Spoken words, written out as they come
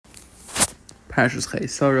Parshas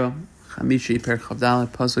Chaisara, Chamishi, Perek Chavdal,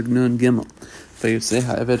 Pasuk Nun Gimel. Vayuseh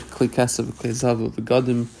ha'eved kli kesav v'kli zav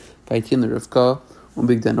v'gadim v'aytin l'Rivka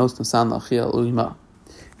u'big danos nasan l'achia l'u'ima.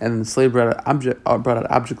 And the slave brought out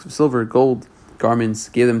objects of silver, gold, garments,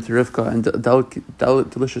 gave them to Rivka, and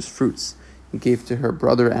delicious fruits he gave to her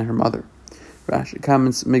brother and her mother. Rashi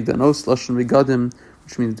comments, Migdanos lashon v'gadim,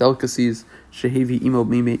 which means delicacies. Shehevi imo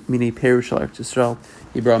mine perish Eretz Yisrael.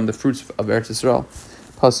 He brought him the fruits of Eretz Yisrael.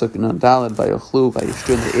 Pasuk Nun Daled Vayochlu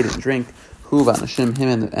Vayishtu, and they ate and drank. Hu v'anashim,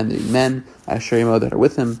 him and the men Asher imo that are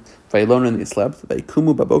with him. Vayilonu, and they slept.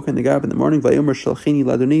 Vayikumu baboka, and they got up in the morning. Vayomer shalchini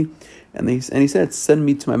ladoni, and he said, send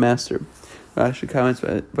me to my master. Rashi comments,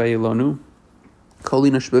 Vayilonu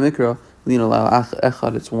kolina shbemikra lina la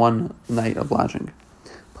echad. It's one night of lodging.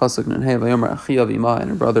 Pasuk Nun Hey Vayomer achia v'ima,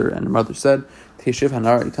 and her brother and her mother said, Teshiv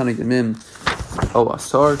hanar itanu yamim. Oh,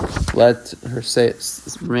 Asar, let her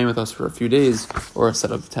remain with us for a few days, or a set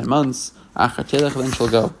of 10 months. Achatelech, then she'll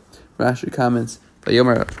go. Rashi comments,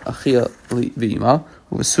 Vayomer achia v'ima,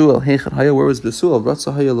 u'v'suel heichad haya, where was Besuel?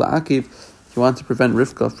 Ratza haya la'akiv, he wanted to prevent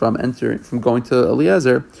Rivka from going to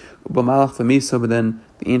Eliezer, u'b'malach v'misa, but then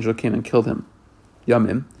the angel came and killed him.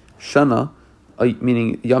 Yamim, shana,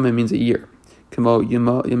 meaning yamim means a year. Kamo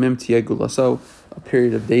yamim tiegu laso, a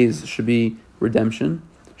period of days should be redemption.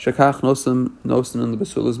 Shakach nosim in the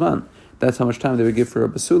basula's man. That's how much time they would give for a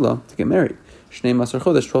basula to get married. Shnei masar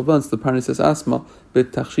chodesh, 12 months. The party says asma,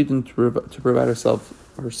 but tachshidin to provide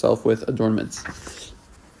herself with adornments.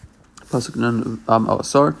 Pasuk Nun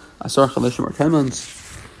asar chalishim, or 10 months.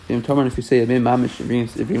 If you say mamish, if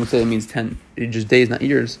you're going to say it means 10, just days, not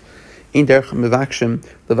years. In derech mevakshim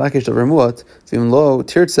levakish of remuat v'im lo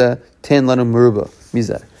tirtze ten lanu meruba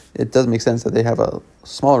mizeh. It doesn't make sense that they have a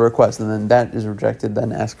smaller request and then that is rejected,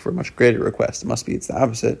 then ask for a much greater request. It's the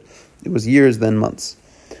opposite. It was years, then months.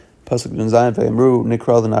 Pasuk Nun Zayin v'yamru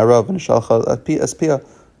nikral l'na'arav v'nishalcha aspia.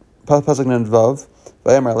 Pasuk Nun Vav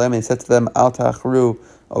v'yamar alem, he said to them, al ta'achru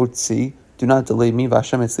otzi, do not delay me,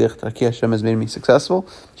 v'Hashem etzliach tarki, Hashem has made me successful.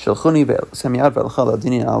 Shalchuni v'semiyad v'alchal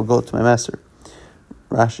adini, I'll go to my master.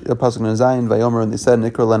 Rashi, Pasuk Nun Zayin v'yomer, and they said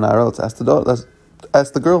nikral l'na'arav, let's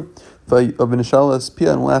ask the girl. And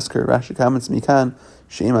we'll ask her. Rashi comments, Mikan,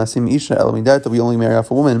 She'im Asim Isha Elamidat, that we only marry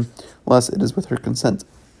off a woman unless it is with her consent.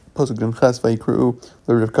 Pasuk Nun Ches Vayikru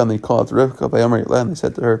L'Rivka, and they call it Rivka, Vayomer Yitla, and they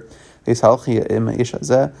said to her, Veishalchi Im Isha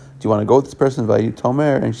Zeh, do you want to go with this person?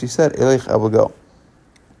 Vayitomer, and she said, Elech, I will go.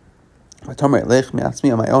 Vayitomer Elech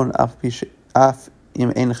Mi'atzmi, on my own, Af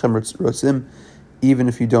Im Einechem Rotzim, even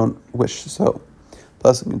if you don't wish so.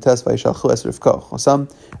 Pasuk Nun Tes Vayishalchu Es Rivka Chosam,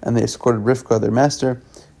 and they escorted Rivka, their master,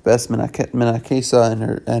 Ves Menakesa and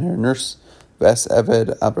her nurse, Ves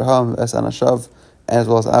Eved Abraham, Ves Anashav, as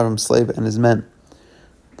well as Avram's slave and his men.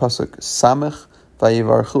 Pasuk Samech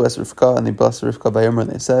Vayivarchu Es Rivka, and they blessed Rivka Vayomer, and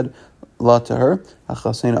they said, La to her,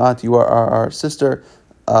 Achasein At, you are our sister,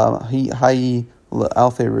 Hayi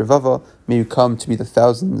Alfei Rivava, may you come to be the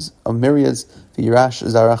thousands of myriads, V'yirash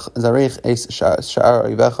Zarech Es Sha'ar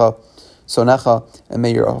Oivecha Sonecha, and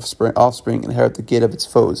may your offspring inherit the gate of its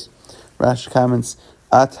foes. Rashi comments,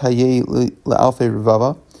 At hayei la'alfei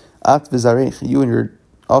rivava, at v'zarech, you and your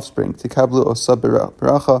offspring, tikablu osa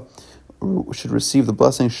beracha, should receive the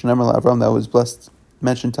blessing shnemer la'Avram that was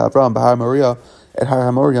mentioned to Avram, b'har Moriah, at har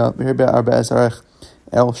haMoriah, b'hirbe arba ezarech,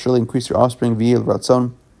 and will surely increase your offspring, v'yil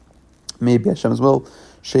ratzon, maybe Hashem's will,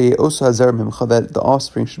 she'ye osa hazer mimcha, that the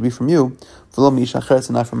offspring should be from you, v'lo mi'ish acheres,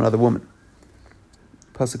 and not from another woman.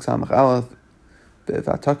 Pasuk Samach Aleph,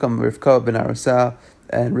 v'atakam Rivka ben Arasah,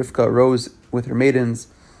 and Rivka arose with her maidens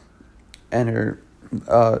and her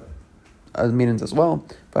maidens as well.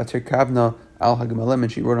 Vatir Kavna al Hagamalim,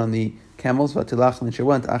 and she rode on the camels. Vatilach, and she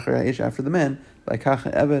went after the man. Like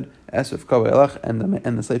Kacha Eved es Rivka v'elach,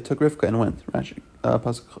 and the slave took Rivka and went. Rashi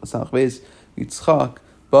Pasuk Samach Beis Yitzchak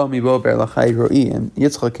ba mibo be'er lachai roi, and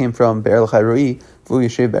Yitzchak came from be'er lachai roi, v'u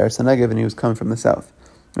yeshev be'er Sanegev, and he was coming from the south.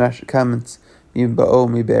 Rashi comments, Mibao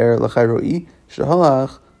mi be'er lachai roi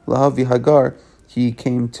shahalach lahavi Hagar. He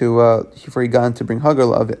came to, before he got to bring Hagar,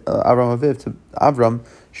 Avram Aviv, to Avram,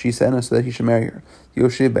 she said, so that he should marry her.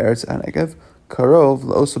 Yoshib Be'eretz HaNegev, Karov,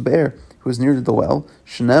 L'osa Be'er, who was near to the well,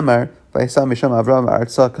 Shnemar, Vayisam Misham Avram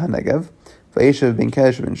Artzak HaNegev, Vayishav Ben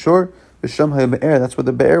Kedesh Ben Shor, Visham HaBe'er, that's where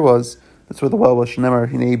the Be'er was, that's where the well was,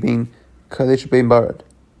 Shnemar, Hinei being Kadesh Ben Barad.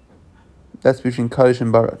 That's between Kadesh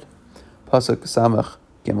and Barad. Pasuk Samach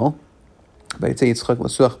Gimel. Yitzchak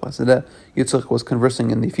was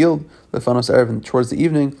conversing in the field, towards the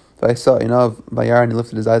evening. And he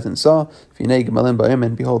lifted his eyes and saw,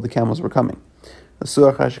 and behold, the camels were coming. He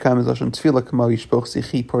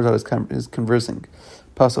pours out his conversing.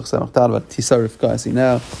 Pasuk Samach Dal, Tisa Rivka, I see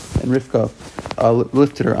now, and Rivka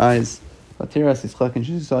lifted her eyes Vatira es Yitzchak, and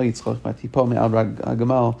she saw Yitzchak Batipo me'al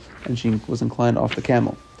Gamal, and she was inclined off the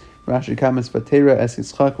camel. Rashi comments, Vatira es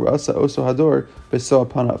Yitzchak ra'asa oso hador beso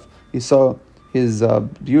panav. He saw his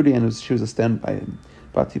beauty, and she was a stand by him.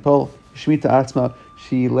 Batipol Shmita Atzma,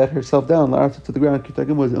 she let herself down, Larata to the ground.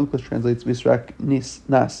 Kitagim was English translates Visrak Nis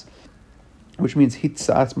Nas, which means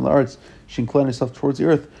Hitsa Atzma Larats. She inclined herself towards the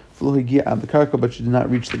earth, V'lohigia ab the karka, but she did not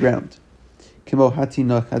reach the ground. Kimo Hati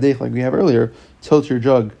Nach Hadech, like we have earlier, tilt your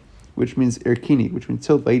jug, which means Erkini, which means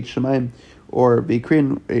tilt Vayit Shemaim, or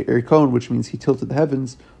Beikrin Erkon, which means he tilted the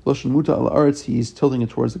heavens. Loshan Muta al Arts, he's tilting it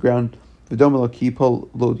towards the ground. V'domelo Kipol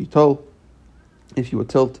Lo Ditol, if you will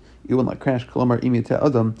tilt, you will not crash. Kolomar imite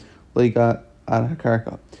adam leiga ad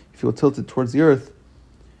hakarka. If you will tilt it towards the earth,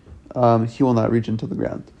 he will not reach into the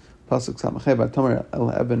ground. Pasuk samacheva tomer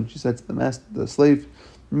el eben. She said to the master, the slave,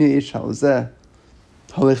 mi ish halzeh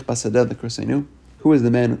halich basadeh l'krosenu. Who is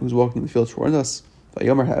the man who's walking the field towards us?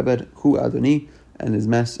 Vayomer ha'ebed hu adoni. And his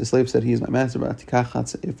slave said, he is my master.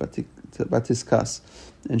 Batiskas.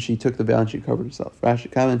 And she took the veil and she covered herself.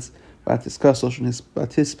 Rashi comments, Batiskas loshen his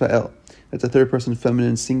batispael. That's a third person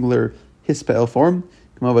feminine singular hispael form.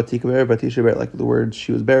 Like the word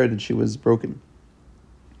she was buried and she was broken.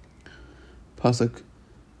 Pasuk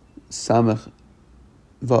samach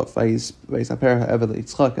vaysaper ha'eved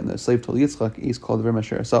Yitzchak, and the slave told Yitzchak, he's called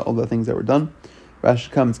Vermasher, saw all the things that were done.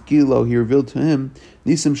 Rashi comments, Gilo, he revealed to him,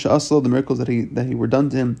 Nisim Sha'aslo, the miracles that he were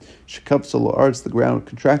done to him, Shekap Solo Arts, the ground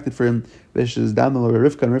contracted for him, Veshes Damalo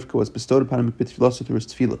Rivka, and Rivka was bestowed upon him Bitfilosu through his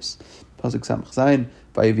tefillos. Pasuk Samach Zayin,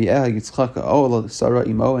 Vayivi'eh Yitzchak O'olo Sarah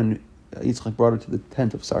Imo, and Yitzchak brought her to the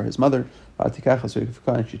tent of Sarah, his mother, Va'atikacha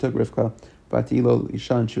Rivka, and she took Rivka, Va'atilo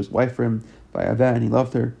Isha, and she was wife for him, Va'yaveh, and he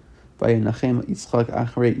loved her, Va'yanachem Yitzchak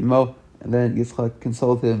Acharei Imo, and then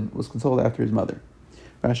Yitzchak was consoled after his mother.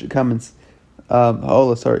 Rashi comments, he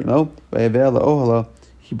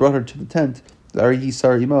brought her to the tent,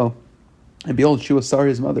 and behold, she was Sarah,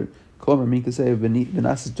 his mother.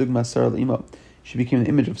 She became the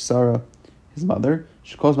image of Sarah, his mother.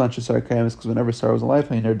 Because whenever Sarah was alive,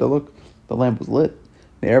 the lamp was lit.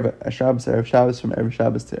 From Erev Shabbos to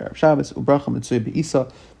Erev Shabbos,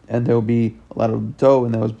 and there will be a lot of dough,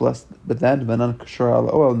 and that was blessed. But then, and there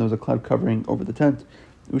was a cloud covering over the tent.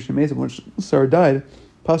 Which amazing. When Sarah died,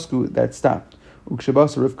 Pasku, that stopped. When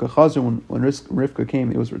Rivka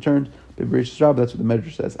came, it was returned. That's what the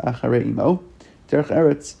Medrash says. Acharei imo, derech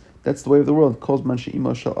eretz. That's the way of the world. Calls man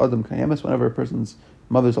she'imo shel adam kayemes. Whenever a person's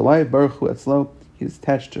mother's alive, baruch hu etzlo, he's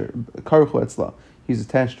attached to her. Karuch hu etzlo, he's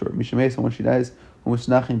attached to her. Mishamesa, when she dies, when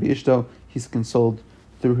misnachim beishto, he's consoled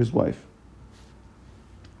through his wife.